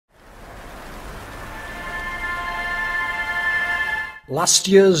Last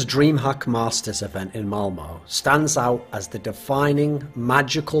year's DreamHack Masters event in Malmö stands out as the defining,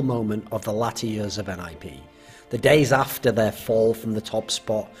 magical moment of the latter years of NiP. The days after their fall from the top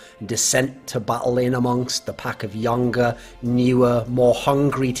spot and descent to battle in amongst the pack of younger, newer, more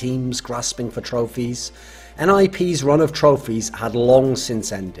hungry teams grasping for trophies. NiP's run of trophies had long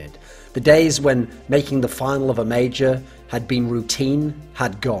since ended. The days when making the final of a major had been routine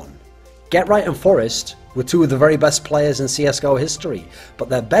had gone. Get Right and Forest were two of the very best players in CSGO history, but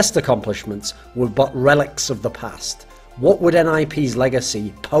their best accomplishments were but relics of the past. What would NiP's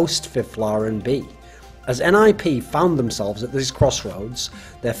legacy post-Fifth Laren be? As NiP found themselves at these crossroads,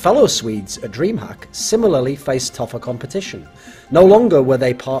 their fellow Swedes at DreamHack similarly faced tougher competition. No longer were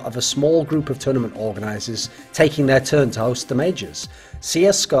they part of a small group of tournament organisers taking their turn to host the majors.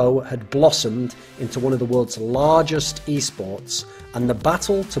 CSGO had blossomed into one of the world's largest esports, and the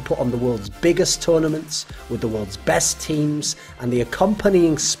battle to put on the world's biggest tournaments with the world's best teams and the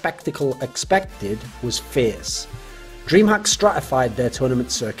accompanying spectacle expected was fierce. DreamHack stratified their tournament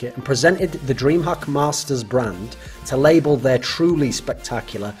circuit and presented the DreamHack Masters brand to label their truly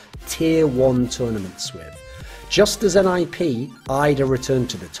spectacular Tier 1 tournaments with. Just as NiP eyed a return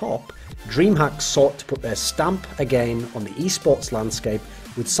to the top, DreamHack sought to put their stamp again on the esports landscape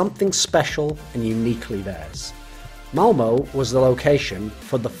with something special and uniquely theirs. Malmö was the location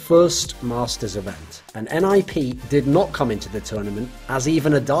for the first Masters event, and NiP did not come into the tournament as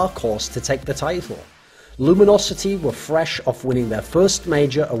even a dark horse to take the title. Luminosity were fresh off winning their first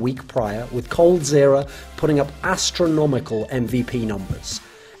major a week prior, with coldzera putting up astronomical MVP numbers.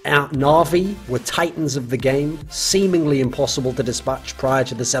 Na'Vi were titans of the game, seemingly impossible to dispatch prior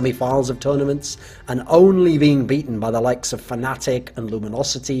to the semi-finals of tournaments, and only being beaten by the likes of Fnatic and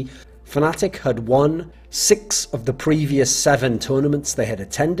Luminosity. Fnatic had won 6 of the previous 7 tournaments they had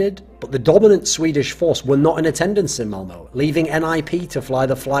attended, but the dominant Swedish force were not in attendance in Malmö, leaving NiP to fly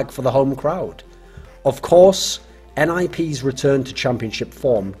the flag for the home crowd. Of course, NiP's return to championship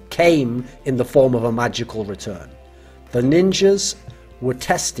form came in the form of a magical return. The Ninjas were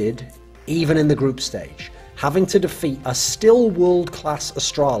tested even in the group stage, having to defeat a still world-class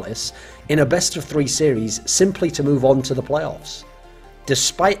Astralis in a best-of-3 series simply to move on to the playoffs.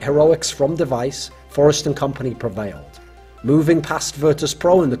 Despite heroics from Device, Forest & Company prevailed, moving past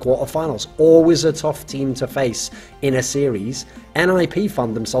Virtus.pro in the quarterfinals, always a tough team to face in a series. NiP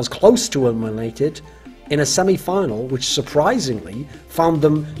found themselves close to eliminated in a semi-final, which surprisingly found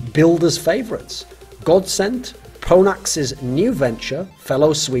them billed as favourites. Godsent, Pronax's new venture,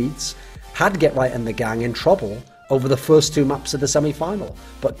 fellow Swedes, had Get Right and the gang in trouble over the first 2 maps of the semi-final,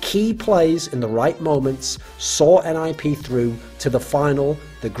 but key plays in the right moments saw NiP through to the final,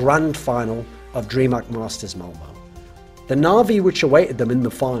 the grand final of DreamHack Masters Malmö. The Na'Vi which awaited them in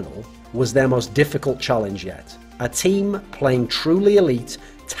the final was their most difficult challenge yet. A team playing truly elite,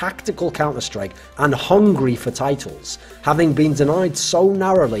 tactical Counter-Strike and hungry for titles, having been denied so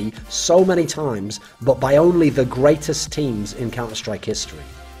narrowly so many times, but by only the greatest teams in Counter-Strike history.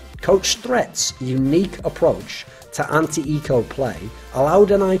 Coach Threat's unique approach to anti-eco play allowed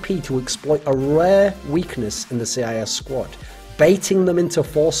NiP to exploit a rare weakness in the CIS squad, baiting them into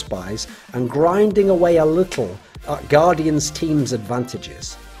force buys and grinding away a little at Guardian's team's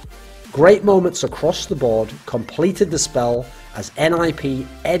advantages. Great moments across the board completed the spell as NiP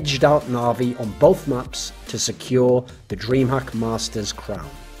edged out Na'Vi on both maps to secure the DreamHack Masters crown.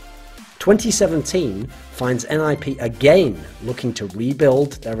 2017 finds NiP again looking to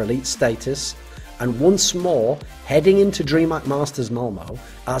rebuild their elite status, and once more heading into DreamHack Masters Malmö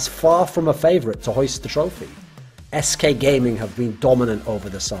as far from a favourite to hoist the trophy. SK Gaming have been dominant over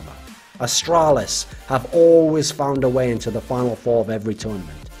the summer. Astralis have always found a way into the final 4 of every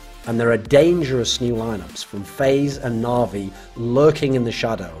tournament, and there are dangerous new lineups from FaZe and Na'Vi lurking in the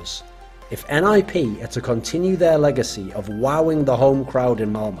shadows. If NiP are to continue their legacy of wowing the home crowd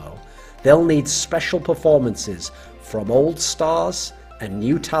in Malmö, they'll need special performances from old stars and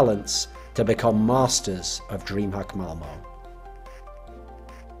new talents to become masters of DreamHack Malmö.